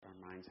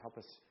minds. Help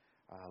us,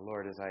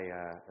 Lord, as I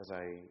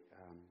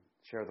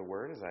share the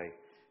word, as I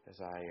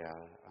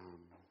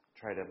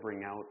try to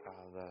bring out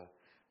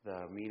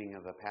the meaning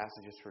of the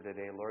passages for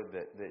today, Lord,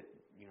 that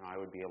I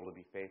would be able to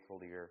be faithful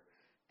to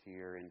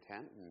your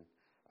intent. And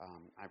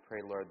I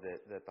pray, Lord,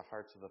 that the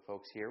hearts of the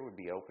folks here would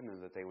be open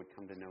and that they would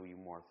come to know you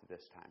more through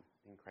this time.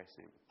 In Christ's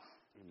name,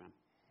 amen.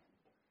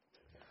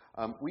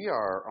 We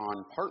are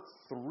on part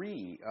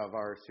 3 of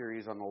our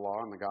series on the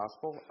law and the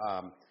gospel.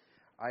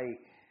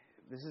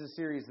 This is a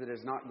series that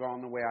has not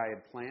gone the way I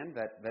had planned.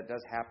 That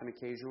does happen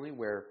occasionally,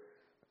 where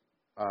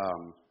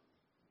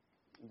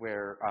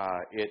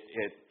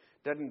it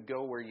doesn't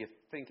go where you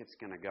think it's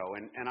going to go.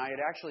 And I had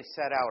actually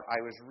set out.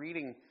 I was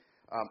reading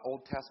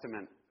Old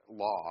Testament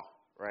law,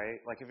 right?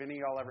 Like, have any of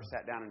y'all ever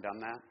sat down and done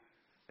that?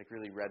 Like,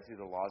 really read through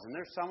the laws? And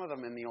there's some of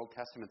them in the Old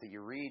Testament that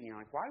you read, and you're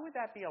like, why would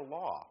that be a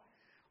law?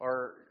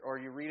 Or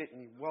you read it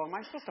and, well, am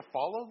I supposed to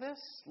follow this?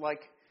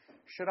 Like,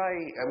 should I?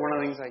 And one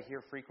of the things I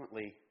hear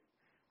frequently,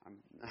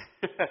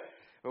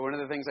 but one of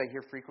the things I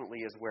hear frequently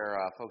is where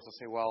folks will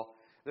say, well,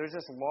 there's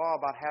this law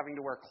about having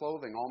to wear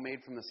clothing all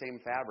made from the same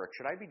fabric.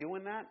 Should I be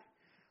doing that?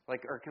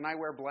 Like, or can I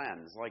wear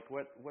blends? Like,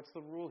 what's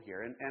the rule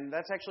here? And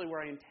that's actually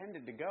where I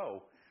intended to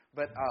go.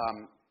 But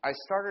I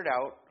started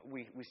out,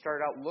 we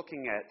started out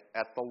looking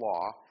at the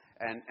law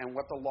and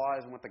what the law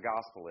is and what the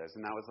gospel is.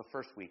 And that was the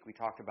first week. We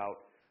talked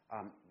about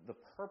the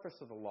purpose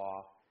of the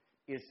law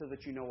is so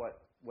that you know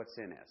what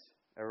sin is.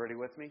 Everybody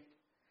with me?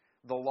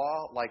 The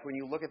law, like when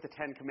you look at the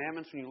 10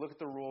 Commandments, when you look at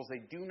the rules,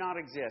 they do not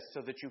exist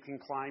so that you can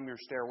climb your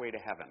stairway to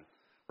heaven,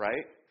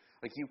 right?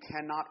 Like, you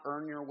cannot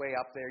earn your way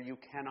up there. You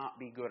cannot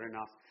be good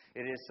enough.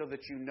 It is so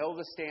that you know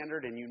the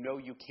standard and you know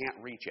you can't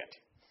reach it.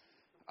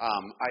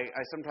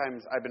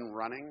 I've been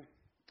running,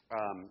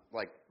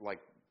 like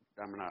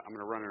I'm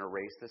gonna run in a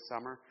race this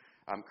summer.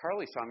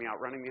 Carly saw me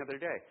out running the other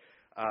day.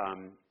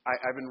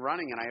 I've been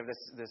running, and I have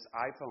this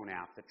iPhone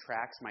app that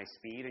tracks my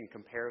speed and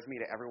compares me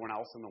to everyone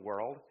else in the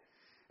world.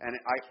 And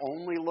I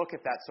only look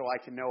at that so I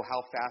can know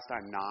how fast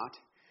I'm not.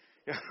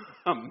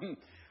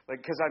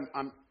 Because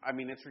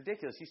it's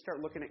ridiculous. You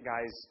start looking at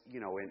guys,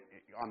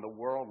 on the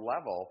world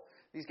level.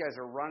 These guys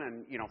are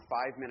running,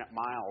 5-minute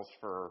miles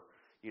for,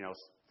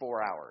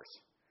 4 hours,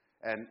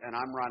 and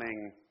I'm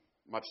running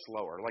much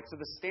slower. Like, so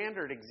the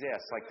standard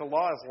exists. Like, the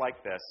law is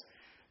like this.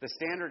 The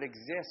standard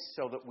exists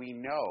so that we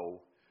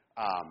know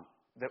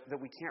that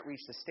we can't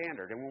reach the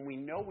standard. And when we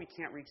know we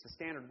can't reach the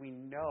standard, we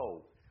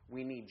know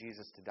we need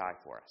Jesus to die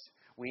for us.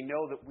 We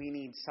know that we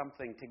need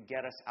something to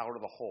get us out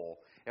of the hole.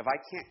 If I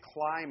can't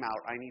climb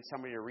out, I need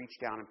somebody to reach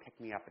down and pick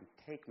me up and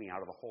take me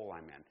out of the hole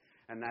I'm in.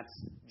 And that's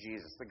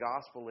Jesus. The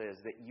gospel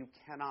is that you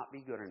cannot be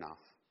good enough.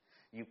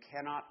 You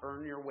cannot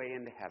earn your way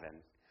into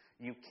heaven.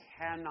 You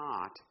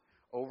cannot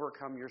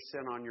overcome your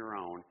sin on your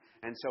own.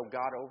 And so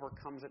God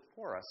overcomes it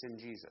for us in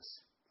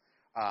Jesus.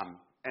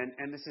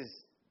 And this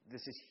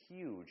is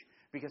huge,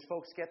 because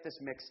folks get this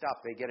mixed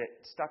up. They get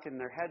it stuck in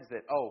their heads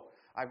that,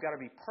 I've got to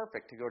be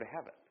perfect to go to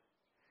heaven.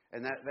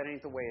 And that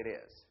ain't the way it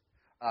is.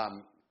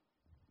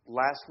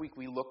 Last week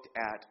we looked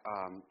at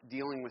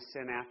dealing with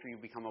sin after you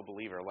become a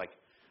believer.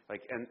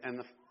 And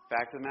the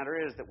fact of the matter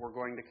is that we're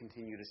going to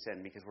continue to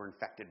sin because we're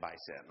infected by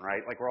sin,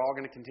 right? Like, we're all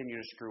going to continue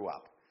to screw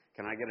up.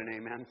 Can I get an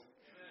amen?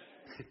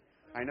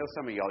 I know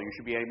some of y'all, you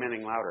should be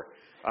amening louder.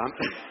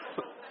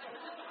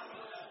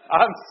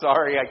 I'm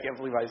sorry, I can't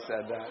believe I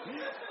said that.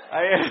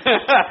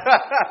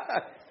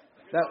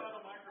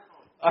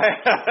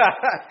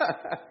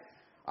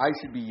 I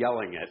should be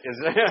yelling it.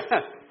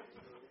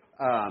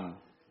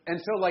 And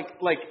so,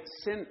 like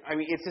sin,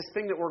 it's this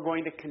thing that we're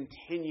going to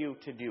continue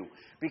to do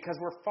because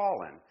we're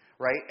fallen,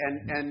 right?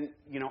 And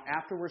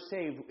after we're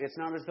saved, it's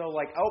not as though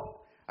I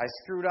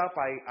screwed up,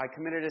 I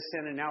committed a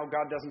sin, and now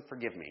God doesn't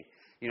forgive me.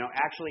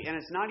 Actually, and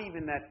it's not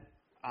even that,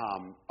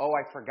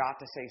 I forgot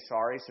to say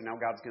sorry, so now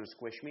God's going to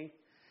squish me.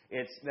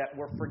 It's that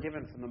we're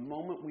forgiven from the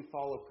moment we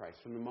follow Christ.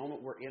 From the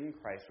moment we're in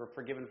Christ, we're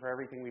forgiven for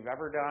everything we've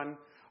ever done,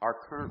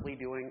 are currently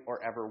doing,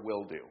 or ever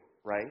will do,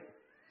 right?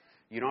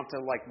 You don't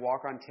have to,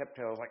 walk on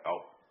tiptoes,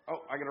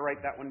 I got to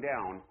write that one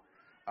down.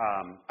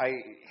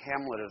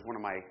 Hamlet is one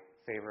of my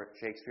favorite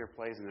Shakespeare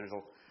plays, and there's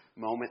a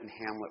moment in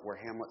Hamlet where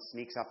Hamlet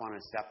sneaks up on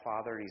his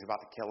stepfather, and he's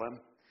about to kill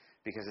him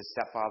because his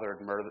stepfather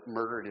had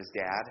murdered his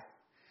dad.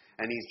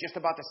 And he's just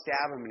about to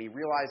stab him, and he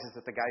realizes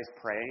that the guy's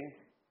praying.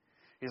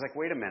 He's like,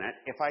 wait a minute,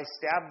 if I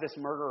stab this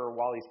murderer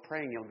while he's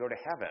praying, he'll go to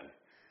heaven.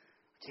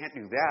 I can't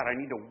do that. I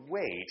need to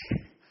wait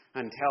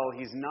until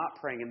he's not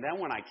praying, and then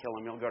when I kill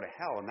him, he'll go to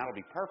hell, and that'll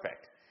be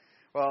perfect.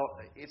 Well,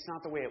 it's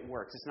not the way it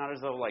works. It's not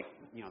as though,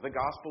 the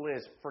gospel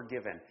is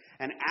forgiven.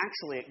 And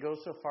actually, it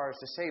goes so far as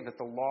to say that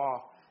the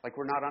law,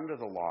 we're not under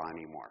the law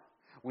anymore.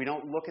 We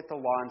don't look at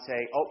the law and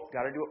say,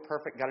 got to do it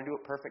perfect, got to do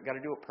it perfect, got to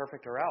do it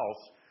perfect, or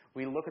else.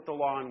 We look at the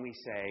law and we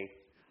say,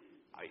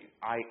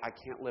 I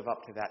can't live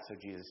up to that, so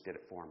Jesus did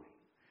it for me.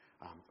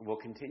 We'll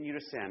continue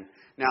to sin.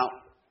 Now,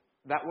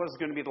 that was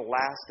going to be the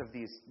last of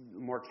these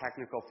more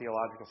technical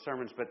theological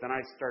sermons, but then I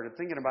started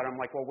thinking about it. I'm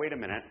like, well, wait a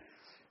minute.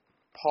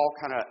 Paul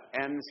kind of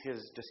ends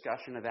his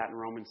discussion of that in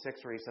Romans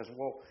 6 where he says,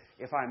 well,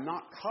 if I'm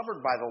not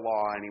covered by the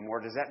law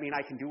anymore, does that mean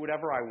I can do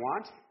whatever I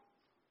want?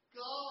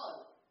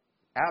 God.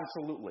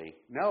 Absolutely.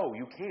 No,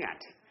 you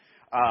can't.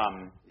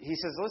 He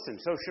says, listen,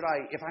 so should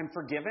I, if I'm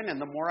forgiven and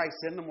the more I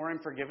sin, the more I'm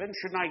forgiven,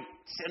 shouldn't I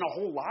sin a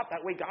whole lot?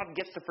 That way God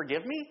gets to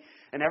forgive me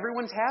and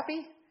everyone's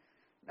happy?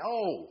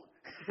 No.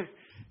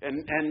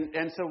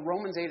 And so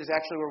Romans 8 is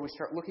actually where we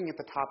start looking at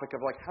the topic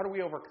of like, how do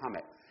we overcome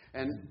it?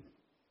 And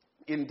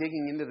in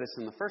digging into this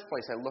in the first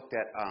place, I looked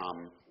at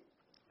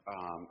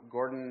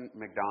Gordon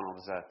MacDonald,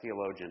 is a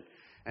theologian,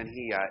 and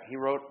he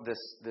wrote this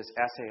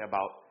essay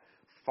about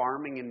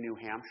farming in New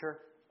Hampshire.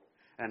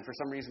 And for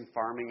some reason,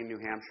 farming in New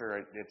Hampshire,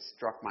 it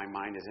struck my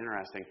mind as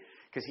interesting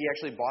because he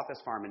actually bought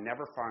this farm and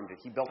never farmed it.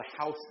 He built a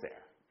house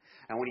there.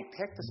 And when he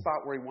picked the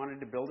spot where he wanted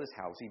to build his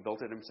house, he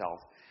built it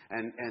himself.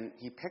 And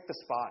he picked the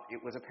spot.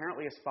 It was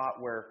apparently a spot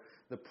where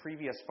the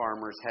previous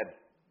farmers had,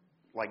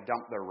 like,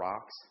 dumped their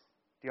rocks.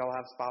 Do y'all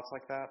have spots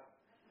like that?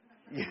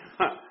 Yeah.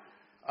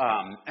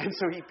 And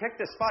so he picked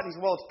this spot. And he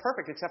said, well, it's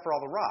perfect except for all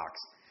the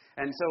rocks.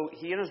 And so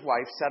he and his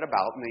wife set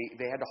about, and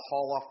they had to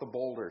haul off the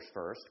boulders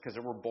first, because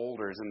there were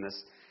boulders in this,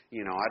 I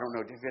don't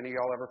know, if any of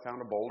y'all ever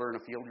found a boulder in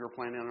a field you were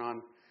planning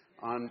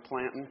on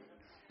planting?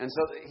 And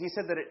so he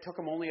said that it took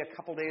them only a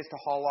couple days to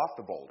haul off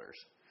the boulders.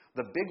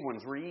 The big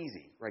ones were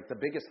easy, right? The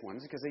biggest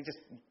ones, because they just,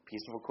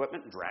 piece of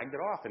equipment, dragged it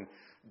off and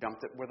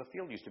dumped it where the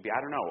field used to be. I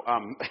don't know.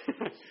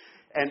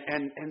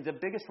 And the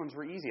biggest ones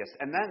were easiest.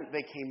 And then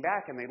they came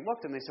back and they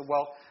looked and they said,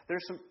 well,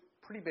 there's some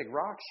pretty big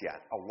rocks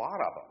yet, a lot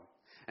of them.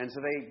 And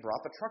so they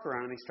brought the truck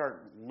around and they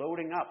started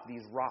loading up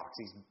these rocks,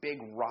 these big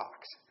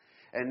rocks.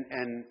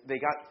 And they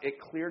got it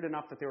cleared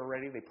enough that they were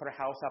ready. They put a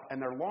house up, and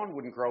their lawn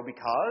wouldn't grow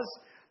because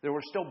there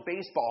were still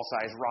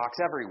baseball-sized rocks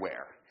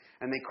everywhere.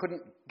 And they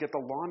couldn't get the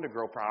lawn to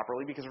grow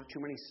properly because there were too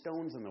many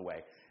stones in the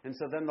way. And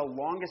so then the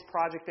longest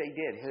project they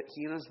did,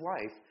 he and his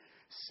wife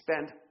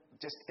spent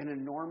just an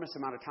enormous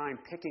amount of time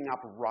picking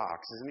up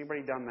rocks. Has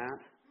anybody done that?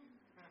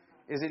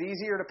 Is it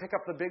easier to pick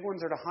up the big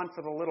ones or to hunt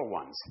for the little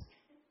ones?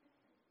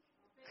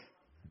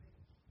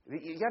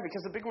 Yeah,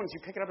 because the big ones, you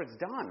pick it up, it's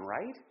done,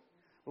 right?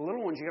 The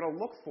little ones, you got to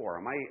look for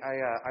them.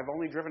 I've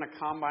only driven a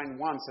combine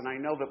once, and I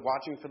know that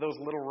watching for those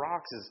little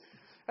rocks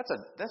that's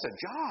a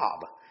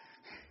job.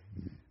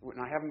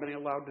 And I haven't been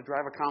allowed to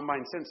drive a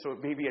combine since, so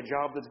it may be a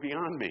job that's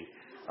beyond me.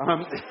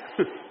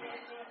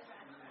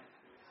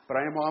 But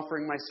I am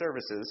offering my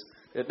services.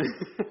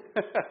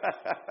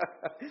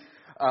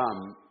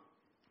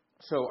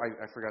 So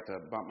I forgot to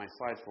bump my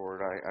slides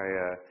forward.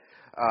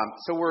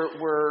 So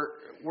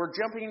we're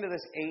jumping into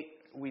this 8.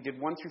 We did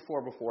 1 through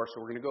 4 before,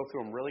 so we're going to go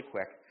through them really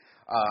quick.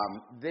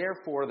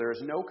 Therefore, there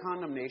is no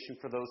condemnation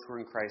for those who are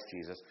in Christ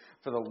Jesus.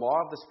 For the law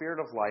of the Spirit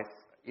of life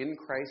in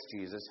Christ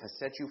Jesus has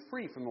set you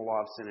free from the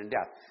law of sin and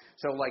death.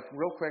 So,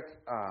 real quick,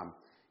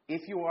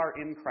 if you are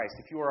in Christ,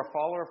 if you are a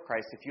follower of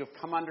Christ, if you have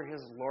come under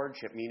His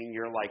lordship, meaning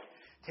you're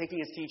taking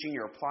His teaching,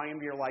 you're applying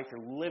to your life,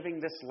 you're living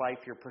this life,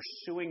 you're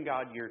pursuing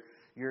God,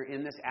 you're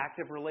in this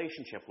active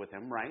relationship with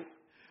Him, right?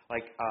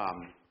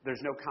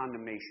 There's no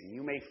condemnation.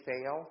 You may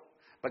fail,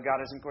 but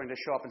God isn't going to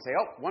show up and say,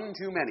 "Oh, one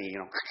too many,"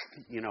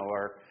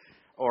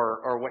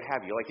 or what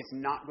have you. It's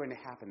not going to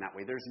happen that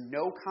way. There's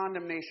no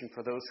condemnation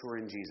for those who are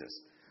in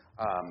Jesus.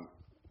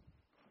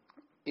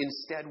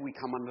 Instead, we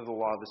come under the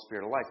law of the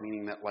Spirit of life,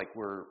 meaning that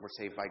we're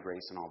saved by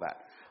grace and all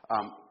that.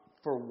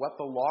 For what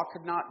the law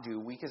could not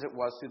do, weak as it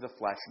was through the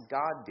flesh,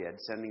 God did,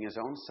 sending His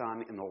own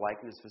Son in the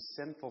likeness of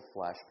sinful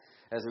flesh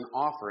as an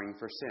offering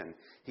for sin.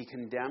 He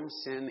condemned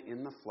sin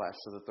in the flesh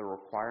so that the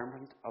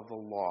requirement of the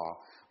law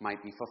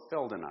might be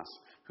fulfilled in us,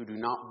 who do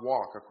not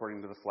walk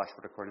according to the flesh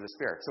but according to the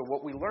Spirit. So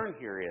what we learn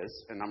here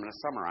is, and I'm going to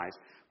summarize,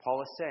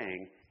 Paul is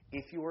saying,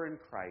 if you are in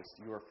Christ,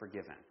 you are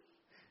forgiven.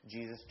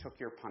 Jesus took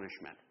your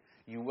punishment.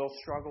 You will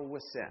struggle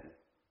with sin,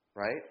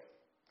 right?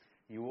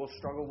 You will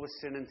struggle with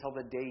sin until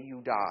the day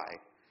you die.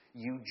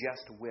 You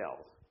just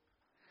will.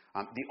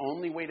 The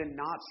only way to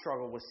not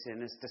struggle with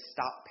sin is to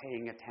stop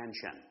paying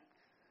attention.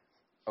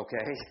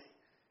 Okay?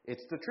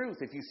 It's the truth.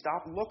 If you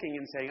stop looking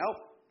and saying,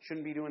 "Oh,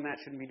 shouldn't be doing that,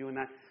 shouldn't be doing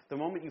that," the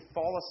moment you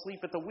fall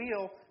asleep at the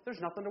wheel, there's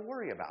nothing to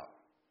worry about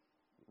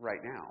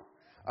right now.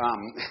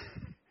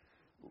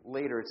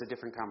 Later, it's a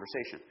different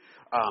conversation.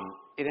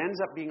 It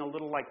ends up being a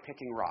little like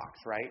picking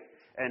rocks, right?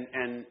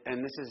 And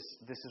this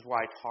is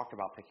why I talked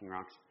about picking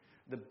rocks.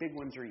 The big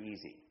ones are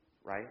easy,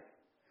 right?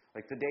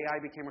 The day I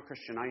became a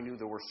Christian, I knew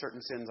there were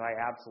certain sins I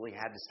absolutely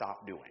had to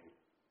stop doing,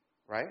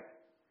 right?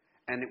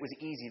 And it was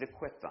easy to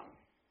quit them.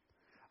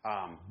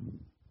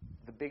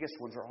 The biggest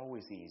ones are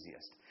always the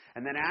easiest.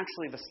 And then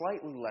actually the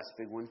slightly less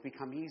big ones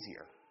become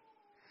easier.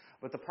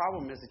 But the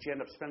problem is that you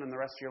end up spending the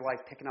rest of your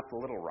life picking up the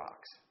little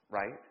rocks,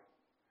 right?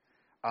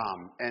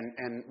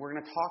 And we're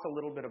going to talk a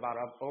little bit about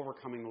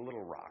overcoming the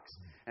little rocks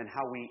and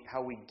how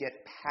we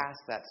get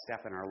past that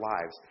step in our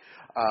lives.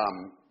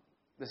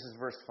 This is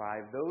verse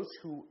 5.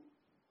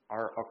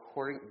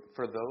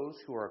 For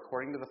those who are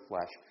according to the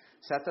flesh,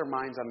 set their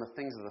minds on the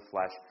things of the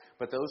flesh,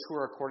 but those who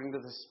are according to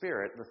the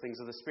Spirit, the things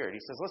of the Spirit. He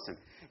says, listen,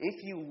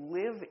 if you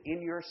live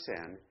in your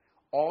sin,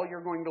 all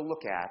you're going to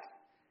look at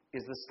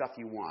is the stuff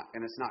you want,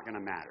 and it's not going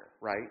to matter,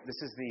 right?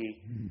 This is the,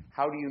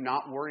 how do you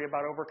not worry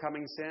about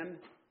overcoming sin?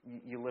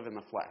 You live in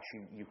the flesh.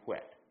 You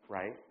quit,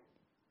 right?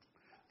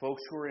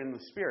 Folks who are in the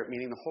Spirit,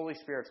 meaning the Holy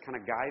Spirit's kind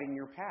of guiding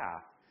your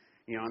path,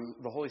 and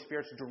the Holy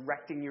Spirit's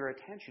directing your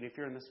attention. If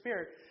you're in the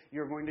Spirit,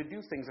 you're going to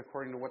do things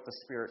according to what the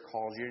Spirit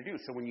calls you to do.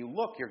 So when you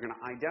look, you're going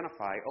to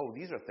identify, oh,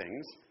 these are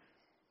things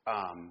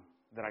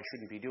that I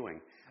shouldn't be doing.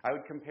 I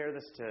would compare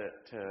this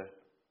to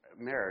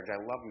marriage.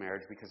 I love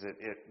marriage because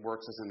it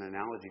works as an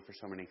analogy for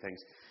so many things.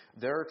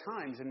 There are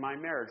times in my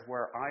marriage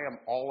where I am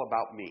all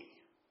about me.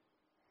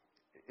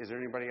 Is there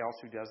anybody else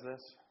who does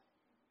this?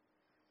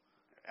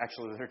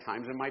 Actually, there are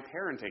times in my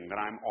parenting that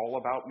I'm all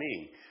about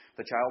me.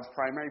 The child's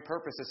primary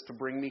purpose is to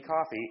bring me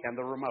coffee and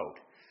the remote.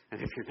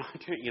 And if you're not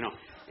doing,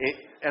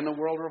 and the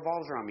world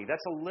revolves around me.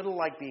 That's a little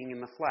like being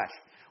in the flesh.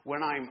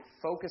 When I'm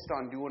focused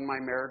on doing my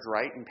marriage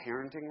right and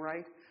parenting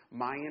right,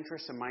 my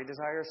interests and my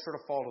desires sort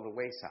of fall to the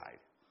wayside.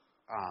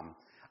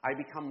 I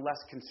become less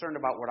concerned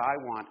about what I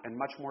want and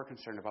much more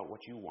concerned about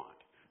what you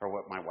want, or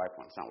what my wife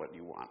wants, not what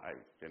you want.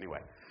 Anyway.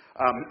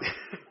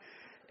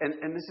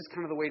 And this is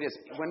kind of the way it is.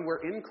 When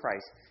we're in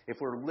Christ, if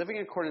we're living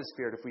according to the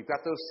Spirit, if we've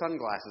got those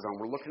sunglasses on,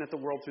 we're looking at the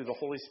world through the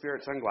Holy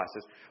Spirit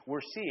sunglasses, we're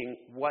seeing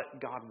what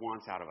God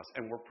wants out of us,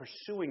 and we're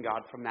pursuing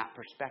God from that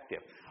perspective.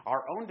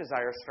 Our own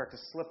desires start to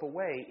slip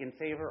away in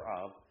favor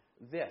of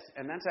this.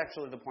 And that's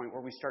actually the point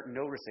where we start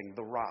noticing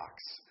the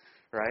rocks,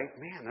 right?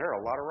 Man, there are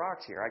a lot of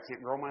rocks here. I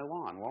can't grow my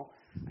lawn. Well,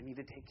 I need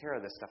to take care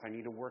of this stuff. I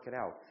need to work it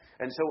out.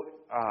 And so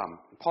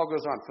Paul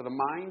goes on, for the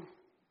mind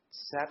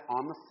set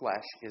on the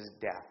flesh is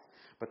death,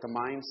 but the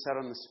mind set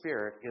on the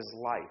Spirit is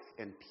life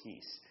and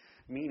peace.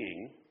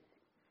 Meaning,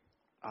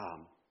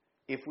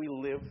 if we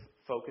live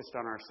focused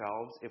on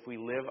ourselves, if we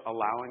live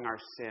allowing our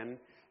sin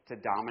to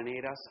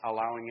dominate us,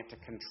 allowing it to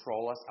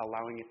control us,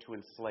 allowing it to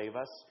enslave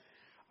us,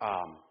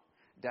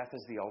 death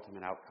is the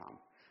ultimate outcome.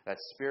 That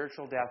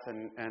spiritual death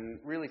and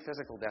really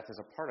physical death is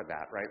a part of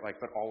that, right?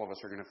 But all of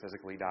us are going to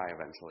physically die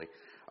eventually.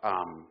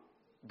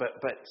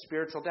 But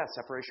spiritual death,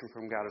 separation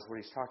from God, is what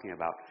he's talking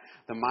about.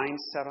 The mind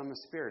set on the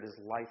Spirit is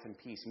life and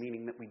peace,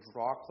 meaning that we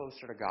draw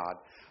closer to God.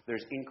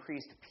 There's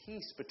increased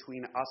peace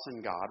between us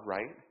and God,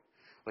 right?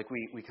 Like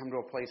we come to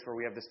a place where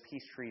we have this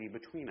peace treaty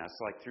between us,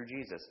 like through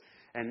Jesus.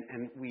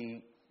 And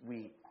we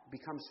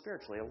become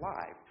spiritually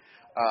alive.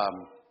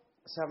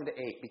 7 to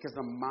 8, because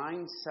the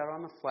mind set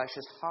on the flesh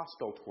is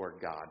hostile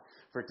toward God,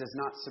 for it does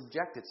not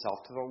subject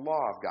itself to the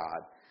law of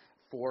God.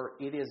 For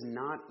it is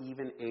not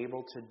even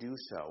able to do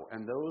so.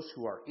 And those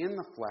who are in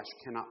the flesh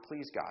cannot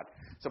please God.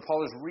 So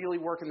Paul is really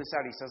working this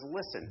out. He says,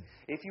 listen,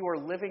 if you are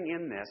living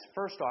in this,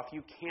 first off,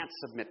 you can't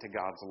submit to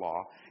God's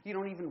law. You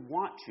don't even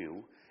want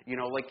to.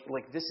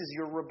 Like this is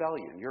your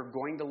rebellion. You're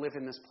going to live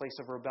in this place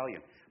of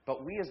rebellion.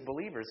 But we as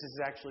believers, this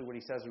is actually what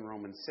he says in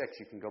Romans 6.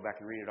 You can go back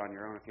and read it on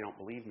your own if you don't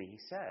believe me. He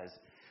says,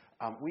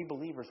 we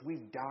believers,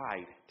 we've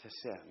died to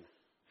sin.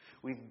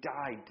 We've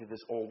died to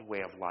this old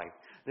way of life.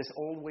 This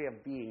old way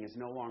of being is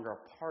no longer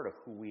a part of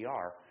who we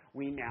are.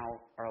 We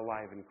now are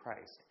alive in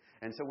Christ.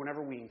 And so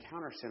whenever we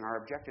encounter sin, our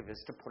objective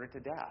is to put it to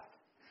death.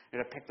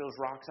 To pick those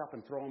rocks up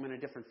and throw them in a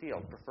different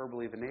field,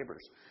 preferably the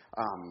neighbors.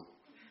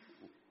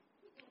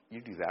 You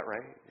do that,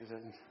 right?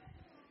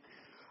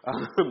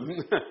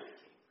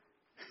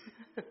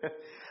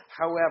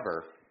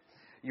 However,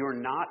 you're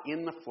not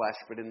in the flesh,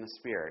 but in the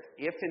Spirit,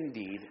 if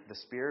indeed the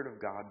Spirit of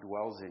God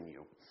dwells in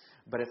you.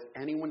 But if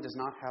anyone does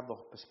not have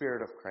the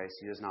Spirit of Christ,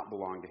 he does not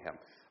belong to him.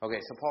 Okay,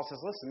 so Paul says,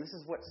 listen, this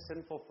is what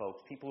sinful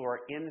folks, people who are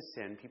in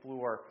sin, people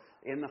who are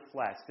in the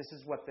flesh, this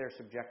is what they're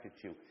subjected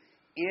to.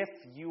 If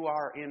you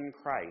are in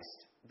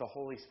Christ, the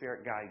Holy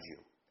Spirit guides you,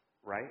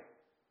 right?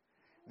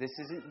 This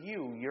isn't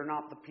you. You're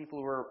not the people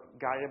who are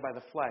guided by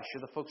the flesh.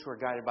 You're the folks who are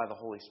guided by the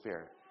Holy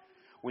Spirit.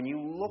 When you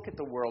look at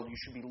the world, you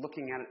should be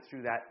looking at it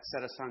through that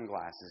set of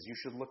sunglasses. You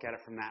should look at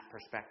it from that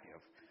perspective.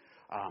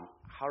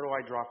 How do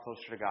I draw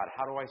closer to God?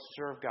 How do I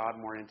serve God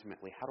more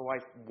intimately? How do I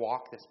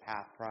walk this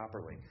path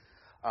properly?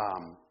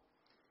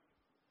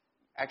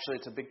 Actually,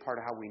 it's a big part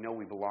of how we know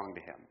we belong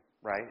to Him,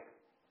 right?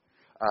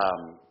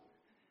 I'm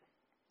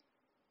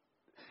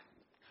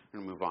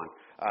going to move on.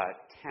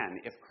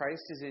 10. If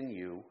Christ is in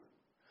you,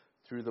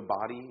 though the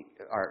body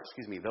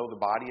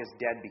is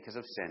dead because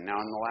of sin. Now,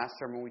 in the last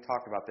sermon we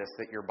talked about this,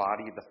 that your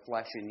body, the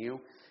flesh in you,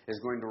 is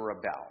going to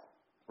rebel,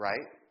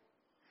 right?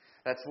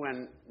 That's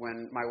when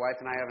my wife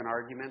and I have an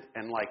argument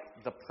and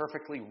the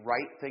perfectly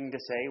right thing to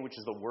say, which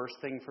is the worst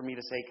thing for me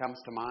to say,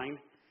 comes to mind,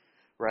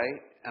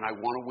 right? And I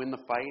want to win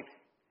the fight,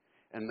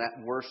 and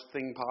that worst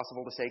thing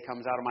possible to say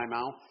comes out of my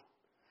mouth.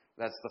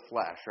 That's the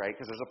flesh, right?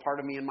 Because there's a part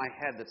of me in my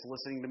head that's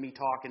listening to me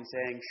talk and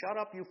saying, shut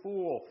up, you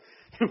fool.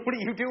 What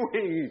are you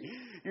doing?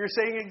 You're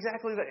saying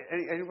exactly that.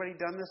 Anybody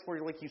done this where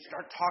you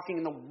start talking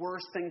and the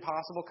worst thing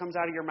possible comes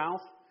out of your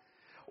mouth?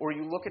 Or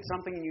you look at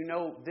something and you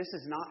know, this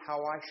is not how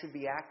I should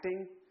be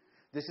acting.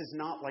 This is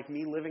not like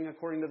me living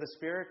according to the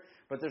Spirit.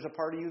 But there's a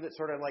part of you that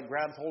sort of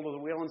grabs hold of the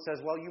wheel and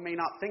says, well, you may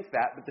not think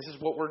that, but this is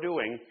what we're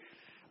doing.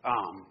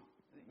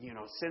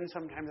 Sin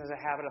sometimes has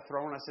a habit of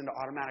throwing us into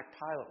automatic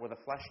pilot where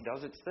the flesh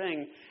does its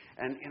thing.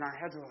 And in our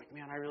heads, we're like,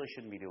 man, I really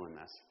shouldn't be doing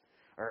this.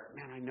 Or,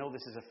 man, I know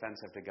this is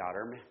offensive to God.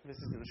 Or, man, this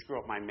is going to screw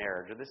up my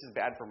marriage. Or, this is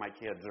bad for my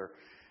kids. Or,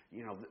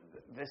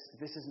 this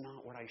is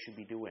not what I should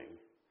be doing.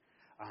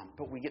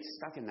 But we get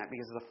stuck in that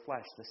because of the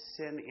flesh. The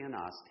sin in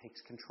us takes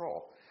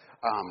control.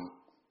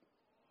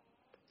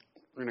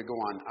 We're going to go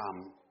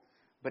on.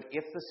 But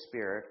if the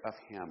Spirit of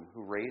Him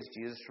who raised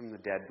Jesus from the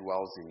dead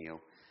dwells in you,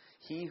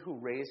 He who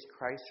raised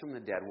Christ from the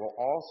dead will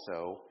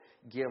also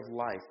give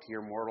life to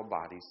your mortal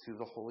bodies through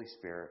the Holy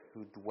Spirit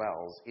who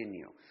dwells in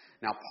you.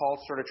 Now, Paul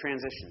sort of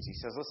transitions. He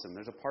says, listen,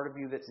 there's a part of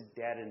you that's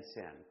dead in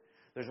sin.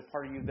 There's a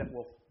part of you that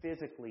will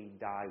physically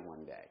die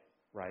one day,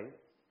 right?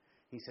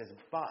 He says,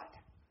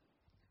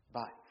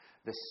 but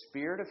the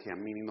Spirit of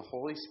Him, meaning the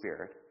Holy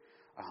Spirit,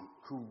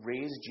 who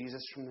raised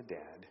Jesus from the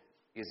dead,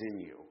 is in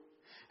you.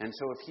 And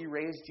so if He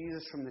raised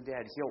Jesus from the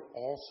dead, He'll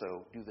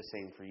also do the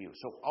same for you.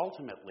 So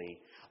ultimately,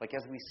 like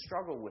as we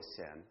struggle with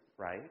sin,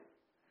 right?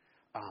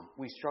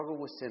 We struggle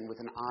with sin with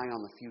an eye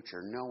on the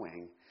future,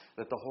 knowing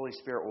that the Holy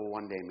Spirit will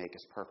one day make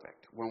us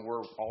perfect. When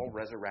we're all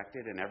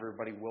resurrected, and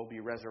everybody will be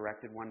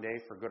resurrected one day,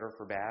 for good or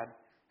for bad,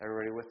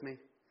 everybody with me?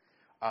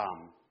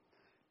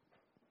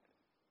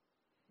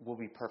 We'll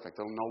be perfect.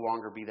 There'll no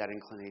longer be that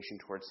inclination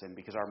towards sin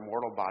because our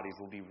mortal bodies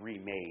will be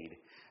remade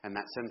and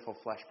that sinful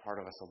flesh part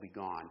of us will be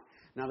gone.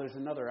 Now, there's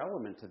another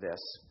element to this.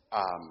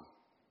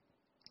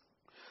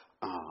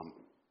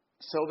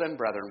 So then,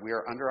 brethren, we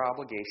are under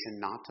obligation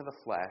not to the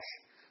flesh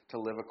to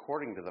live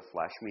according to the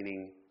flesh,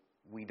 meaning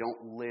we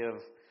don't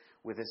live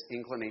with this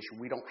inclination.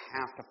 We don't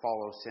have to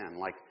follow sin.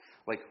 Like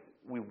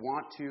we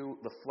want to,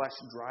 the flesh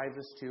drives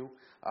us to,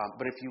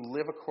 but if you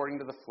live according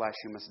to the flesh,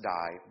 you must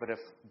die. But if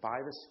by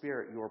the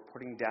Spirit you are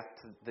putting death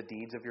to the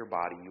deeds of your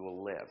body, you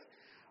will live.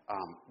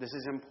 This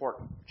is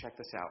important. Check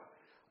this out.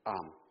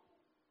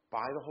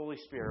 By the Holy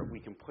Spirit, we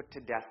can put to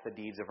death the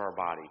deeds of our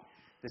body.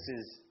 This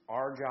is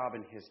our job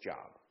and His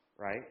job,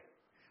 right?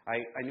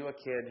 I knew a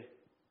kid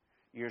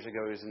years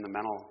ago. He was in the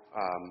mental,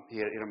 he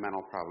had a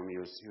mental problem. He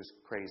was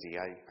crazy.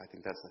 I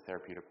think that's the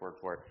therapeutic word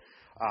for it.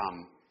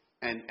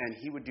 And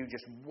he would do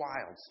just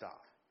wild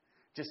stuff,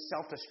 just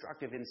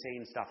self-destructive,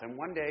 insane stuff. And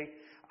one day,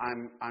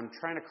 I'm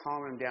trying to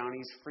calm him down.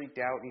 He's freaked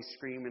out, and he's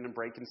screaming and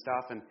breaking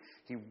stuff. And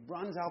he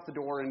runs out the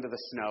door into the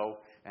snow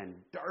and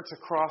darts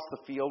across the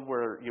field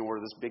where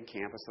this big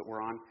campus that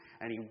we're on.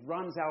 And he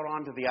runs out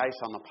onto the ice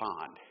on the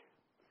pond.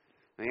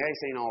 And the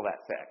ice ain't all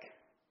that thick.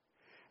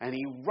 And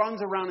he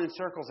runs around in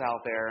circles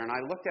out there. And I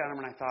looked at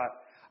him and I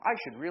thought, I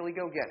should really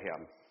go get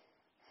him.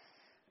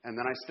 And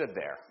then I stood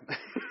there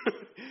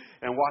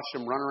and watched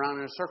him run around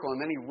in a circle.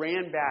 And then he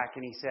ran back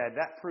and he said,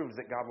 that proves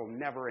that God will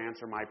never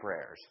answer my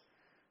prayers.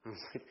 I was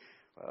like,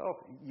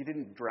 well, you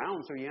didn't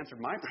drown, so you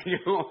answered my prayer.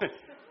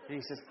 And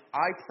he says,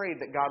 I prayed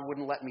that God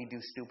wouldn't let me do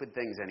stupid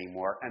things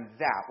anymore, and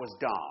that was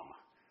dumb.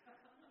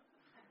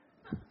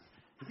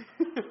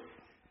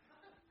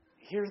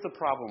 Here's the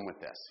problem with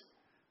this.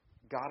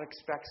 God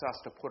expects us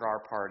to put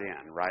our part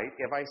in, right?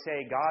 If I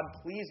say, God,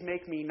 please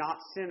make me not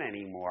sin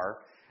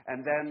anymore,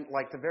 and then,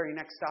 the very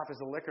next stop is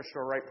a liquor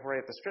store right before I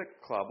at the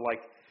strip club,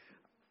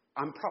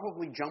 I'm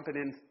probably jumping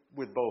in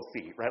with both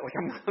feet, right?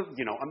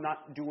 I'm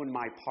not doing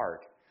my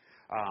part.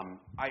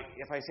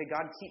 If I say,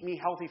 God, keep me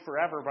healthy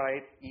forever, but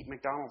I eat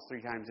McDonald's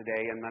 3 times a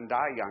day and then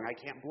die young, I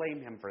can't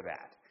blame Him for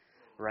that,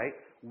 right?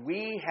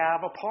 We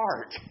have a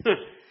part.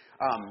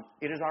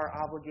 It is our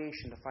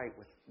obligation to fight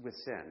with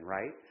sin,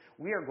 right?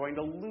 We are going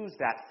to lose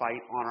that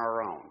fight on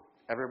our own.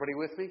 Everybody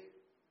with me?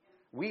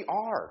 We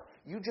are.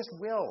 You just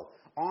will.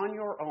 On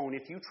your own,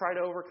 if you try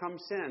to overcome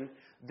sin,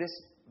 this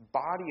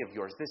body of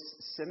yours, this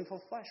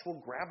sinful flesh will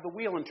grab the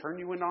wheel and turn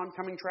you into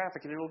oncoming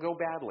traffic, and it'll go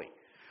badly.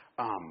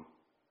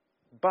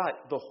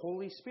 But the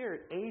Holy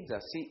Spirit aids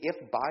us. See, if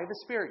by the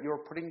Spirit you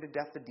are putting to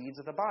death the deeds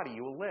of the body,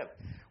 you will live.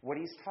 What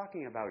he's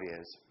talking about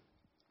is,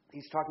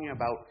 he's talking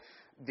about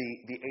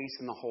the ace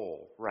in the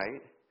hole,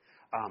 right?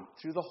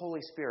 Through the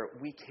Holy Spirit,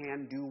 we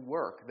can do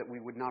work that we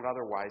would not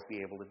otherwise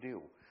be able to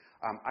do.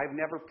 I've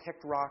never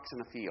picked rocks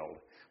in a field,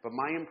 but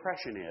my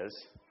impression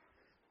is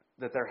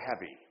that they're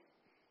heavy.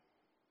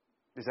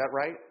 Is that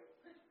right?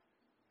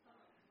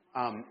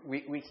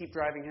 We keep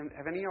driving him.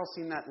 Have any of y'all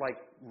seen that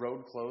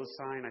road closed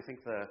sign? I think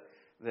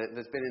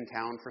that's been in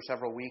town for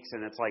several weeks,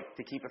 and it's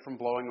to keep it from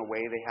blowing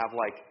away, they have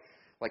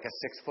a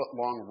 6-foot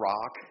long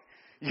rock.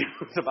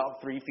 It's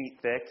about 3 feet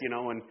thick, and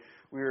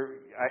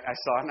I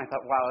saw it and I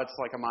thought, wow, that's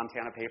like a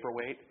Montana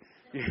paperweight.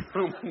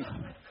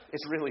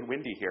 It's really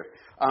windy here.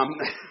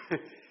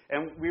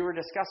 And we were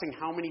discussing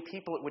how many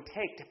people it would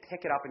take to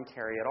pick it up and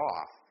carry it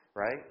off,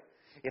 right?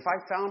 If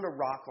I found a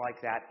rock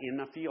like that in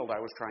a field I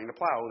was trying to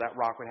plow, that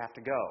rock would have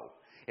to go.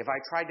 If I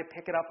tried to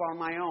pick it up on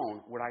my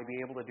own, would I be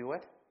able to do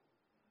it?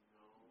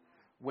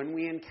 When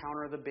we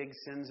encounter the big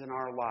sins in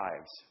our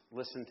lives,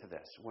 listen to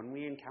this. When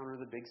we encounter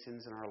the big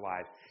sins in our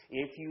lives,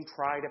 if you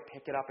try to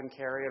pick it up and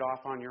carry it off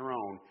on your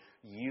own,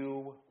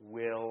 you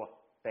will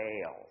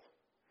fail.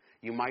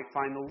 You might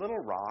find the little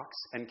rocks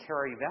and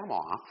carry them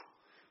off,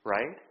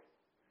 right?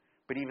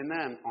 But even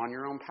then, on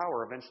your own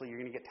power, eventually you're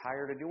going to get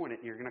tired of doing it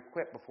and you're going to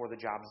quit before the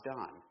job's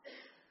done.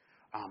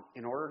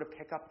 In order to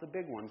pick up the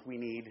big ones, we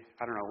need,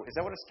 I don't know, is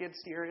that what a skid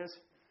steer is?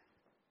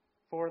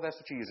 for? That's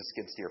what you use a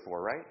skid steer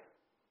for, right?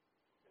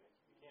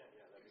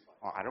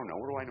 Oh, I don't know.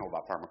 What do I know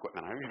about farm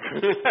equipment? I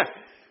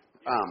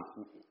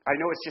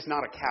know it's just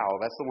not a cow.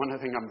 That's the one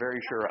thing I'm very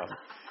sure of.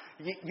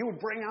 You would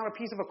bring out a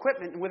piece of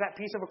equipment, and with that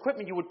piece of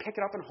equipment, you would pick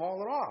it up and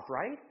haul it off,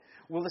 right?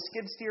 Will the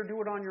skid steer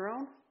do it on your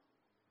own?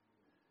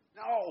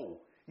 No.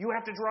 You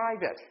have to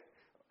drive it.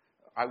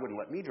 I wouldn't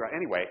let me drive.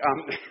 Anyway,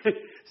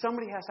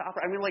 somebody has to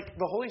operate. I mean, like,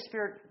 the Holy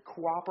Spirit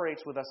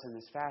cooperates with us in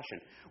this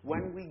fashion.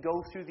 When we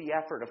go through the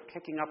effort of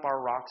picking up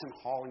our rocks and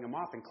hauling them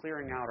off and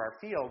clearing out our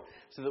field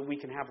so that we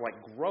can have, like,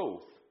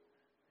 growth,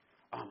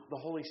 the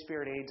Holy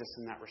Spirit aids us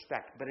in that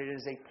respect. But it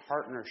is a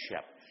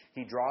partnership.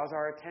 He draws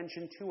our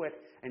attention to it,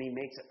 and He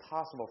makes it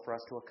possible for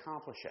us to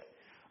accomplish it.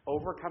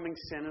 Overcoming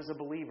sin as a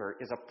believer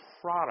is a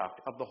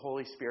product of the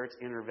Holy Spirit's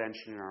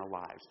intervention in our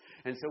lives.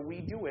 And so we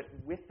do it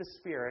with the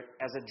Spirit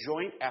as a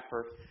joint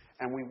effort,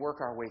 and we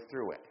work our way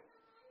through it.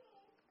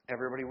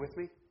 Everybody with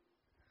me?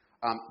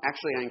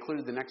 Actually, I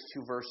included the next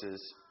two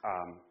verses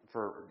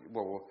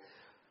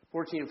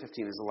 14 and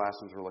 15 is the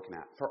last ones we're looking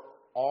at. For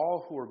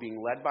all who are being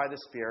led by the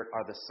Spirit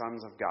are the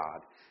sons of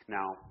God.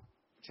 Now,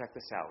 check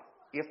this out.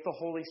 If the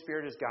Holy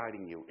Spirit is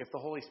guiding you, if the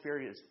Holy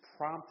Spirit is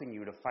prompting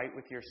you to fight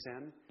with your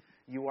sin,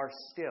 you are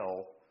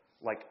still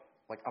like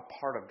a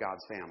part of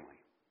God's family,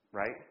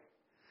 right?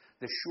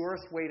 The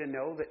surest way to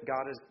know that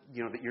God is,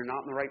 that you're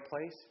not in the right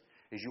place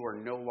is you are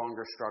no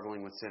longer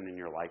struggling with sin in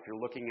your life. You're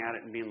looking at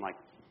it and being like,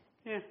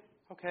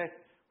 okay,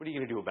 what are you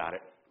going to do about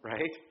it,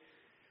 right?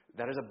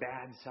 That is a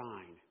bad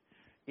sign.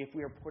 If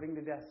we are putting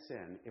to death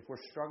sin, if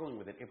we're struggling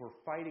with it, if we're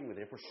fighting with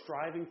it, if we're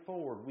striving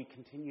forward, we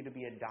continue to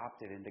be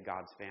adopted into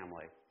God's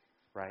family,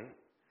 right?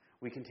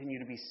 We continue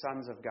to be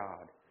sons of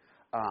God.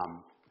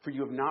 For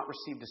you have not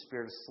received a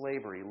spirit of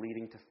slavery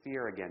leading to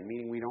fear again,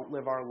 meaning we don't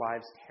live our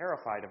lives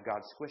terrified of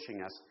God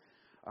squishing us,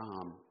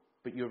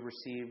 but you have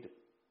received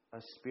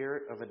a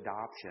spirit of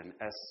adoption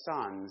as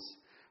sons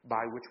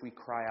by which we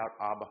cry out,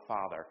 Abba,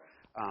 Father.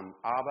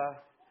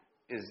 Abba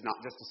is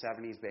not just a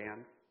 70s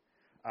band.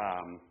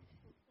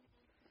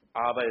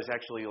 Abba is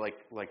actually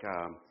like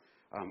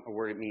a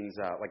word. It means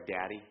like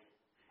daddy.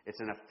 It's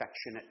an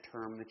affectionate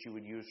term that you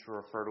would use to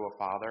refer to a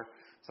father.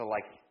 So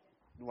like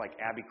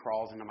Abby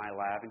crawls into my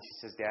lap and she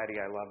says, Daddy,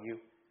 I love you.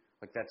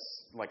 Like that's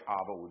like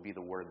Abba would be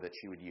the word that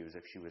she would use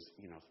if she was,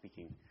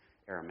 speaking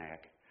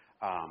Aramaic.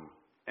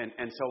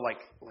 And so like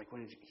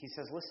when he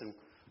says, listen,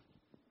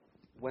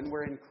 when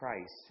we're in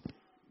Christ,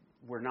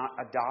 we're not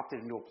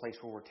adopted into a place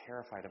where we're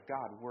terrified of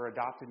God. We're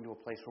adopted into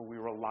a place where we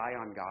rely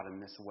on God in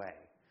this way.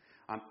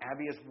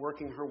 Abby is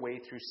working her way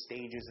through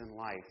stages in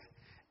life,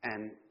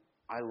 and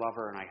I love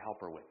her and I help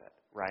her with it,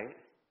 right?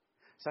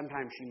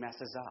 Sometimes she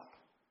messes up.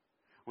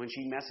 When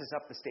she messes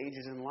up the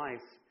stages in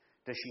life,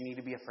 does she need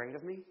to be afraid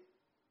of me?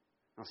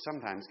 No,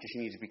 sometimes, because she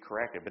needs to be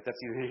corrected. But that's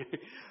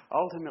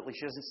ultimately,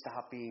 she doesn't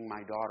stop being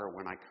my daughter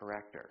when I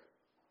correct her.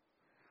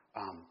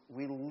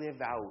 We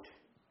live out,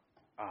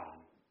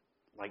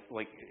 let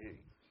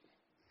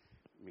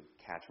me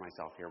catch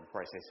myself here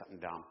before I say something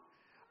dumb.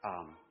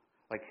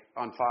 Like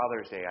on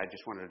Father's Day, I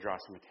just wanted to draw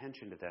some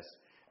attention to this.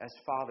 As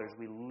fathers,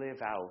 we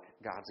live out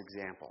God's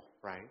example,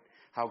 right?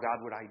 How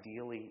God would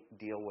ideally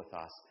deal with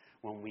us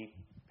when we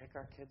pick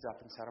our kids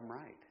up and set them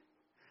right.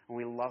 When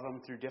we love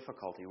them through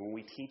difficulty. When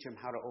we teach them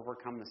how to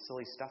overcome the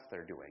silly stuff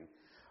they're doing.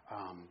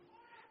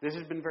 This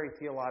has been very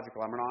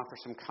theological. I'm going to offer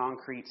some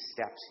concrete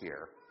steps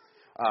here.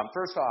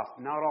 First off,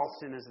 not all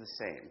sin is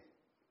the same.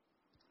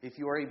 If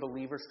you are a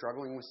believer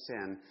struggling with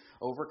sin,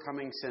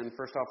 overcoming sin,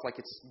 first off,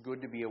 it's good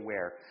to be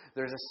aware.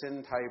 There's a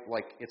sin type,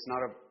 it's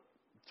not a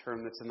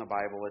term that's in the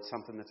Bible. It's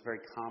something that's very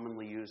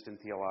commonly used in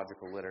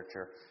theological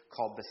literature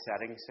called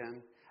besetting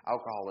sin.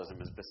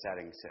 Alcoholism is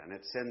besetting sin.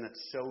 It's sin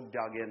that's so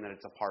dug in that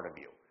it's a part of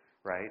you,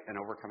 right? And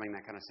overcoming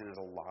that kind of sin is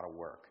a lot of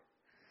work.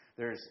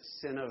 There's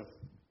sin of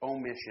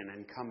omission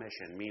and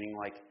commission, meaning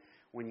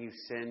when you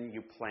sin,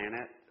 you plan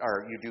it,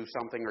 or you do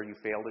something, or you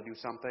fail to do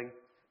something,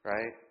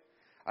 right?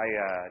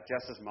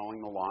 Jess was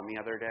mowing the lawn the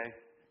other day.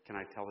 Can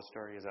I tell the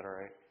story? Is that all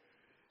right?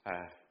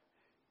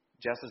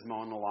 Jess was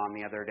mowing the lawn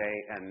the other day,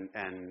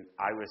 and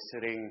I was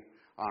sitting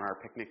on our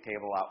picnic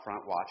table out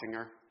front watching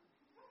her.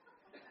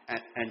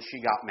 And she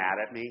got mad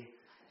at me.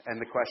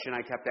 And the question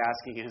I kept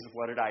asking is,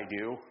 what did I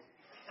do?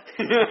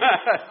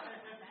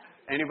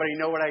 Anybody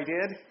know what I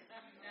did?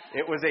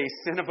 It was a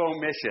sin of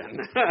omission.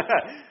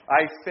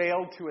 I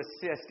failed to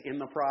assist in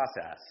the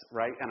process,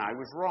 right? And I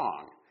was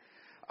wrong.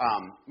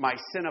 My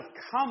sin of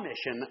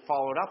commission that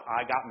followed up,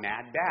 I got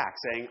mad back,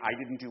 saying I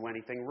didn't do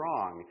anything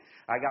wrong.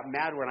 I got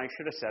mad when I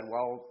should have said,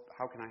 well,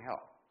 how can I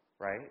help,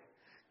 right?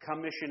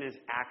 Commission is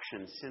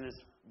action. Sin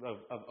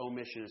of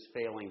omission is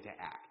failing to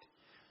act,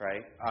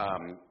 right?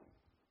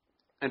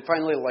 And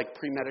finally,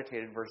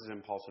 premeditated versus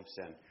impulsive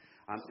sin.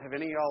 Have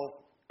any of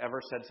y'all ever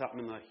said something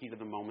in the heat of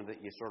the moment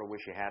that you sort of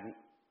wish you hadn't?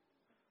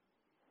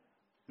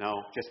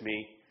 No, just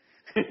me.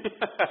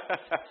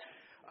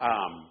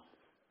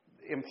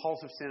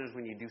 Impulsive sin is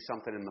when you do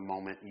something in the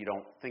moment, you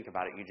don't think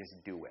about it, you just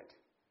do it,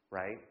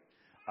 right?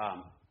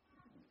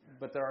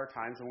 But there are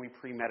times when we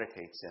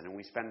premeditate sin and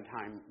we spend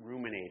time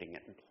ruminating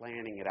it and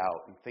planning it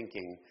out and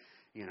thinking,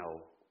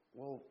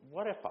 well,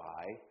 what if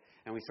I?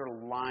 And we sort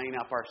of line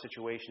up our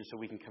situation so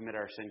we can commit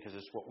our sin because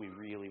it's what we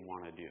really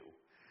want to do.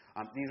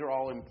 These are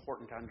all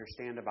important to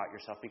understand about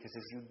yourself because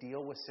as you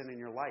deal with sin in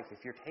your life,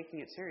 if you're taking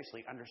it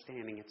seriously,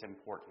 understanding it's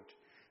important.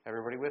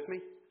 Everybody with me?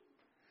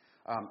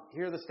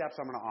 Here are the steps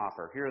I'm going to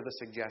offer. Here are the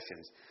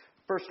suggestions.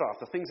 First off,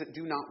 the things that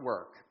do not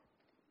work.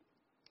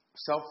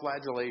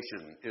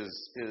 Self-flagellation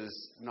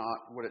is not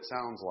what it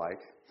sounds like.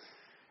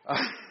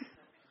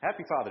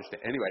 Happy Father's Day.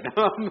 Anyway,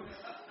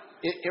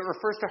 it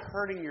refers to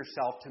hurting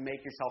yourself to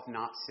make yourself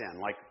not sin.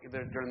 Like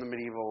during the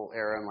medieval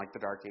era and like the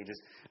Dark Ages,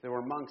 there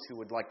were monks who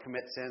would like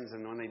commit sins,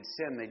 and when they'd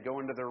sin, they'd go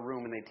into their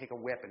room and they'd take a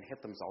whip and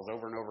hit themselves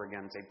over and over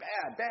again and say,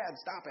 "Bad, bad,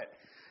 stop it."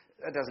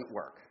 That doesn't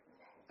work.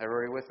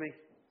 Everybody with me?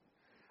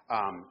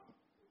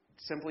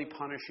 Simply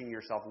punishing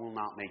yourself will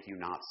not make you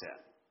not sin.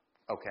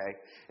 Okay?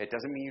 It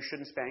doesn't mean you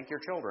shouldn't spank your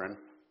children.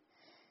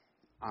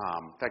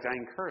 In fact, I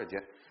encourage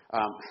it.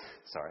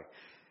 Sorry.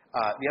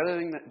 The other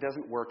thing that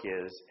doesn't work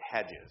is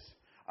hedges.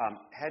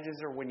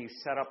 Hedges are when you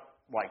set up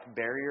like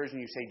barriers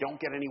and you say, don't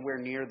get anywhere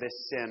near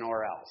this sin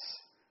or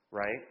else.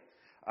 Right?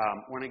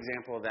 One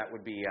example of that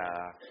would be,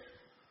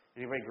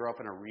 anybody grow up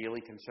in a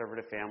really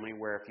conservative family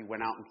where if you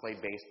went out and played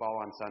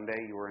baseball on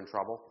Sunday, you were in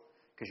trouble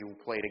because you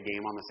played a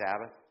game on the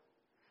Sabbath?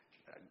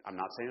 I'm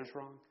not saying it's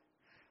wrong.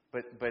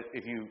 But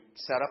if you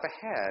set up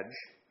a hedge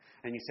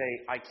and you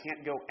say, I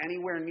can't go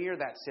anywhere near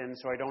that sin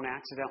so I don't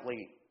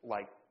accidentally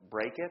like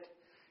break it,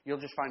 you'll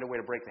just find a way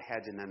to break the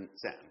hedge and then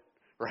sin,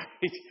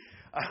 right?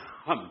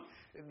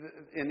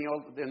 In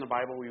the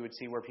Bible, we would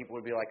see where people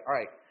would be like, all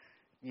right,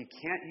 you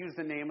can't use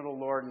the name of the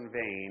Lord in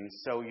vain,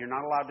 so you're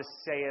not allowed to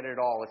say it at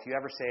all. If you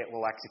ever say it,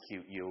 we'll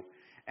execute you.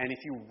 And if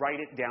you write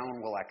it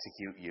down, we'll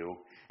execute you.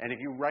 And if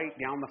you write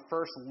down the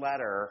first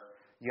letter,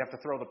 you have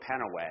to throw the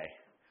pen away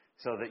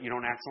so that you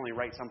don't accidentally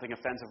write something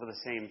offensive with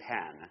the same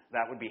pen.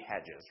 That would be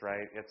hedges,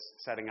 right? It's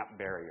setting up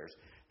barriers.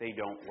 They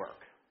don't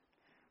work.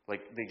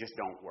 Like, they just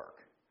don't work.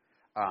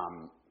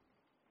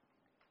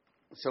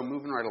 So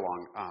moving right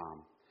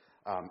along,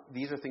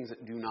 these are things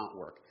that do not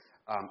work.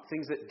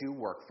 Things that do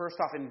work. First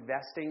off,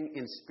 investing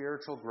in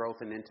spiritual growth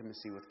and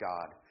intimacy with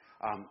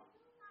God.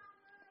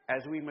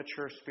 As we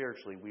mature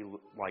spiritually, we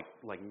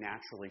like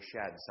naturally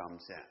shed some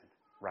sin,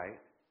 right?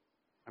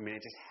 I mean,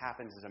 it just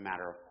happens as a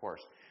matter of course.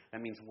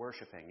 That means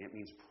worshiping. It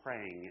means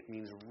praying. It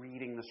means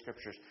reading the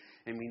scriptures.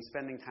 It means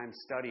spending time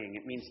studying.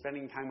 It means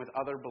spending time with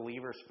other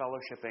believers,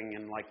 fellowshipping,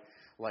 and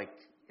like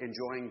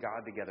enjoying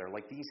God together.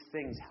 Like these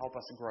things help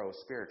us grow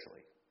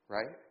spiritually,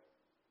 right?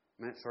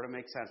 I mean, it sort of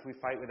makes sense. We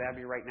fight with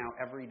Abby right now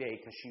every day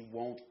because she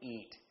won't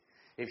eat.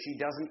 If she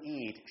doesn't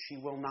eat, she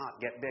will not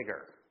get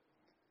bigger,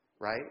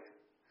 right?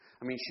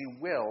 I mean, she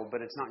will,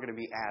 but it's not going to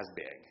be as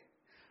big.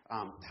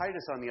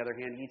 Titus, on the other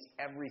hand, eats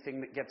everything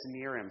that gets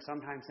near him,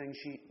 sometimes things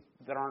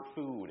that aren't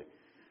food.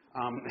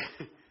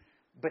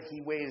 But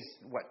he weighs,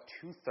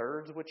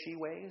 2/3 what she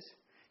weighs?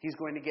 He's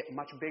going to get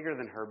much bigger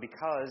than her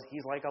because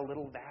he's like a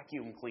little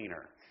vacuum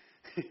cleaner.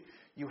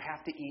 You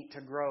have to eat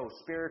to grow.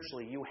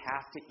 Spiritually, you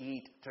have to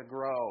eat to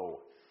grow,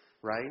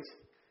 right?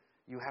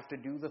 You have to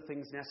do the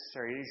things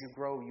necessary. As you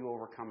grow, you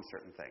overcome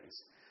certain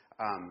things.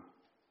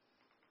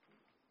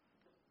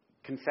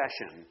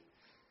 Confession.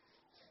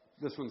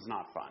 This one's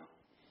not fun.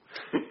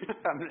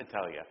 I'm going to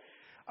tell you.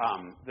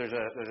 There's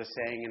a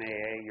saying in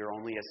AA, you're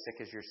only as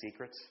sick as your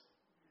secrets.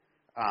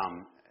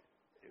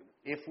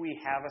 If we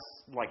have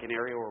an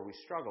area where we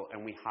struggle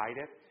and we hide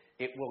it,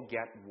 it will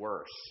get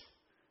worse,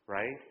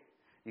 right?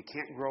 You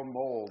can't grow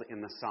mold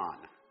in the sun.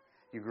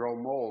 You grow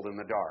mold in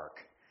the dark.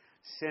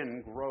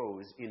 Sin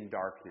grows in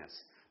darkness.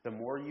 The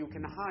more you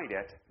can hide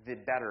it, the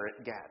better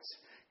it gets.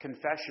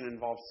 Confession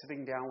involves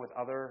sitting down with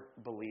other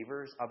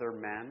believers, other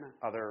men,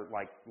 other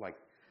like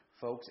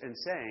folks, and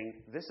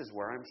saying, this is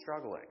where I'm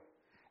struggling.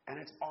 And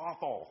it's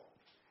awful.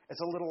 It's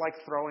a little like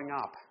throwing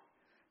up.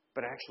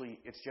 But actually,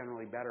 it's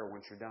generally better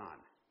once you're done.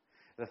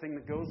 The thing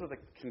that goes with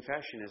a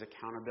confession is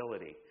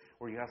accountability,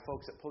 where you have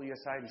folks that pull you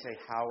aside and say,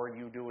 how are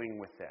you doing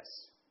with this?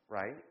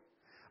 Right?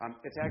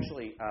 It's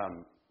actually,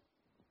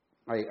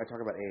 I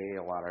talk about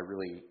AA a lot. I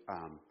really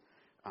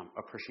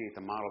appreciate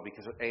the model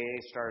because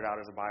AA started out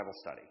as a Bible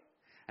study.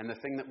 And the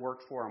thing that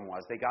worked for them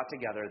was they got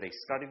together, they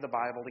studied the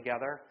Bible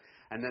together,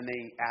 and then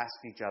they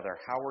asked each other,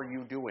 how are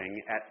you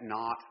doing at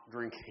not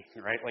drinking,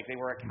 right? Like they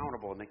were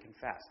accountable and they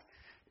confessed.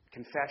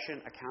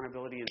 Confession,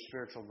 accountability, and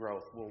spiritual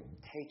growth will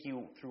take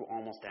you through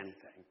almost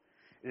anything.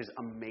 It is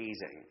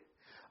amazing.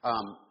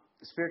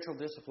 Spiritual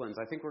disciplines,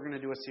 I think we're going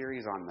to do a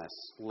series on this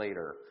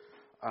later.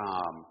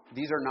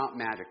 These are not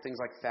magic. Things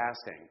like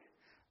fasting,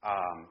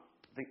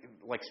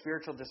 like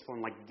spiritual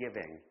discipline, like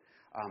giving.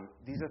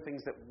 These are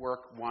things that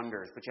work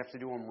wonders, but you have to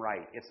do them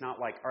right. It's not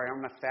like, all right,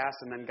 I'm going to fast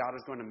and then God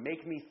is going to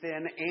make me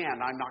thin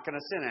and I'm not going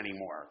to sin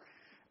anymore.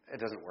 It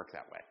doesn't work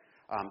that way.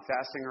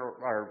 Fasting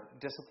or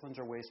disciplines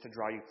are ways to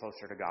draw you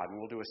closer to God, and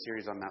we'll do a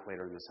series on that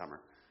later in the summer,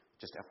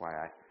 just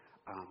FYI.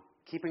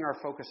 Keeping our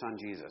focus on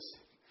Jesus.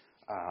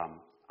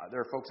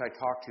 There are folks I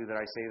talk to that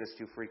I say this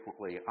to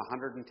frequently,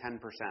 110%,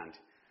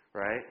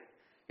 right?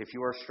 If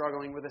you are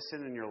struggling with a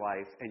sin in your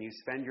life and you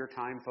spend your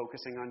time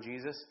focusing on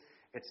Jesus,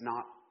 It's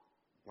not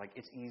like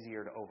it's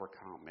easier to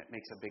overcome. It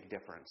makes a big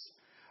difference.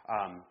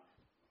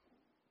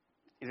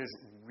 It is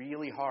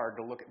really hard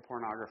to look at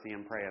pornography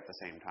and pray at the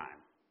same time.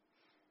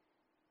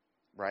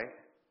 Right?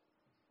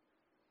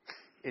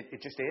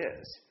 It just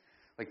is.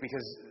 Like,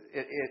 because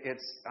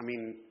it's, I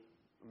mean,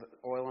 the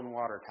oil and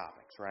water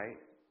topics, right?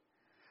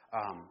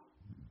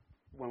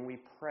 When we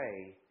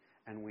pray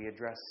and we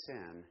address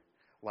sin,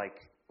 like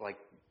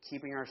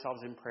keeping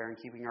ourselves in prayer and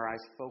keeping our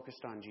eyes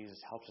focused on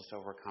Jesus helps us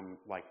overcome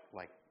like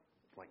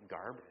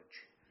garbage.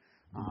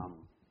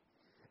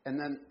 And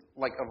then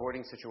like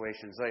avoiding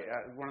situations. Like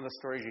one of the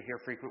stories you hear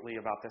frequently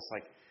about this,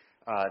 like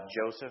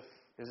Joseph.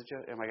 Is it?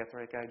 Am I got the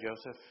right guy?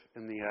 Joseph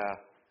in the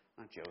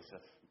not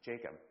Joseph.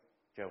 Jacob.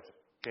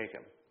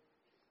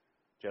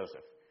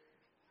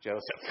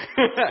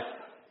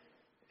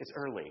 It's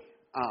early.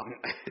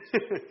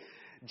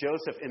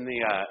 Joseph in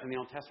the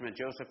Old Testament.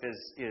 Joseph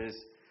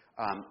is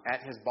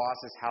at his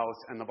boss's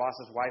house, and the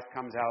boss's wife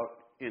comes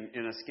out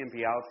in a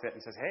skimpy outfit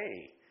and says,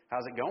 "Hey,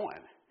 how's it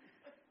going?"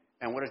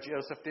 And what does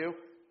Joseph do?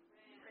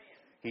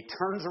 He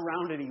turns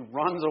around and he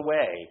runs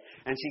away.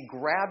 And she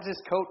grabs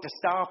his coat to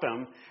stop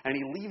him, and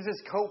he leaves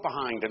his coat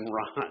behind and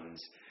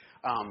runs.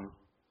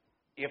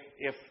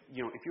 If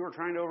you were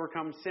trying to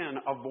overcome sin,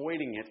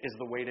 avoiding it is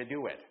the way to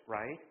do it,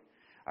 right?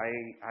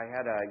 I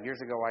had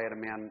years ago I had a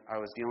man I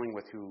was dealing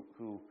with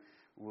who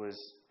was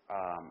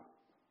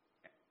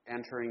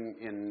entering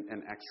in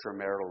an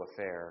extramarital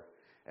affair,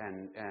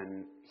 and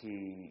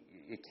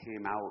it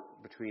came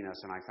out between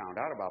us, and I found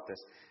out about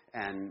this.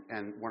 And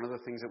one of the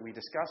things that we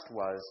discussed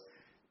was,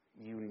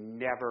 you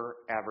never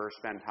ever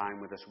spend time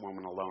with this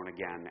woman alone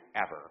again,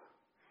 ever.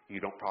 You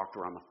don't talk to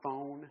her on the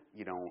phone.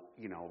 You don't,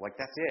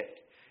 that's it.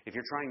 If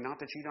you're trying not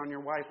to cheat on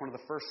your wife, one of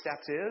the first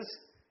steps is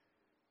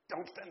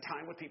don't spend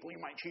time with people you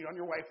might cheat on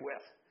your wife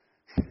with.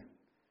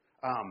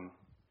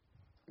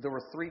 There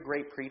were three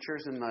great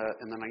preachers in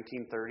the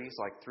 1930s,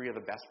 like three of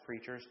the best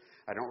preachers.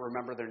 I don't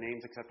remember their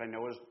names, except I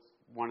know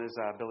one is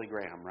Billy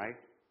Graham, right?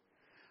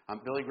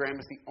 Billy Graham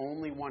is the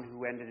only one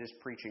who ended his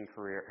preaching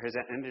career,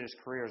 ended his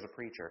career as a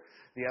preacher.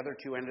 The other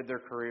two ended their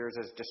careers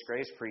as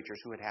disgraced preachers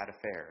who had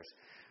affairs.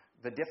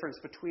 The difference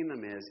between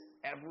them is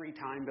every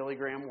time Billy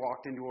Graham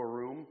walked into a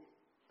room,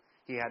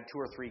 he had 2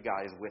 or 3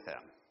 guys with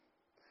him,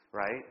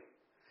 right?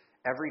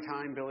 Every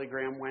time Billy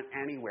Graham went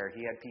anywhere,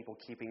 he had people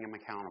keeping him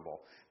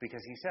accountable.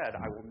 Because he said,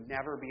 I will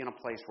never be in a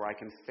place where I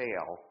can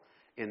fail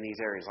in these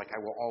areas. Like, I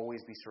will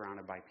always be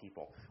surrounded by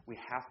people. We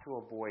have to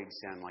avoid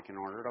sin, in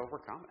order to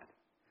overcome it.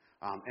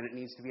 And it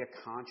needs to be a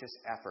conscious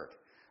effort.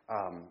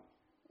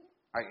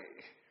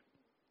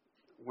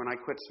 When I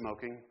quit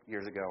smoking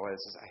years ago,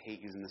 I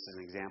hate using this as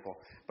an example,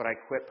 but I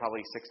quit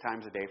probably 6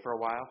 times a day for a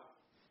while.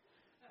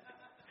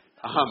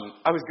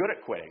 I was good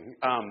at quitting,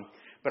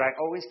 but I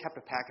always kept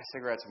a pack of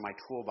cigarettes in my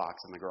toolbox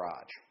in the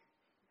garage.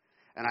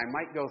 And I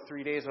might go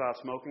 3 days without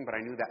smoking, but I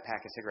knew that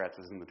pack of cigarettes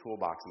was in the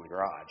toolbox in the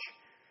garage.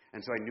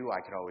 And so I knew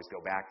I could always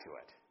go back to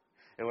it.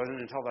 It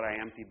wasn't until that I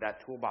emptied that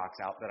toolbox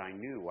out that I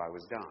knew I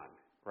was done,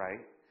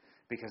 right?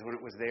 Because when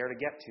it was there to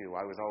get to,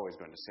 I was always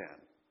going to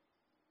sin.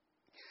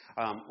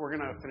 We're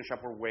going to finish up.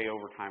 We're way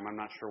over time. I'm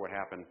not sure what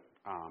happened.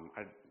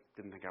 I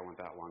didn't think I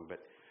went that long, but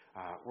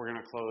we're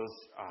going to close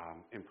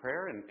in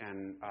prayer, and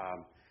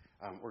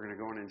we're going to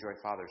go and enjoy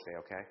Father's Day,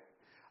 okay?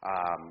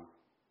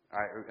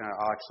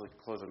 I'll actually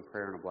close in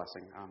prayer and a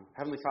blessing.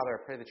 Heavenly Father,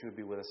 I pray that you would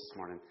be with us this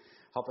morning.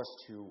 Help us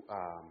to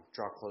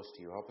draw close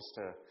to you. Help us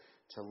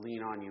to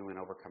lean on you in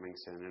overcoming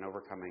sin and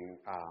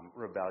overcoming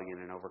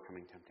rebellion and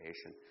overcoming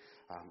temptation.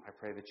 I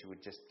pray that you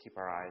would just keep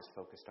our eyes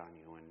focused on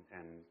you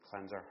and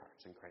cleanse our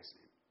hearts. In Christ's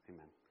name,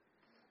 amen.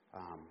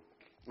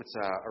 Let's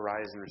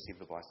arise and receive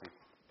the blessing.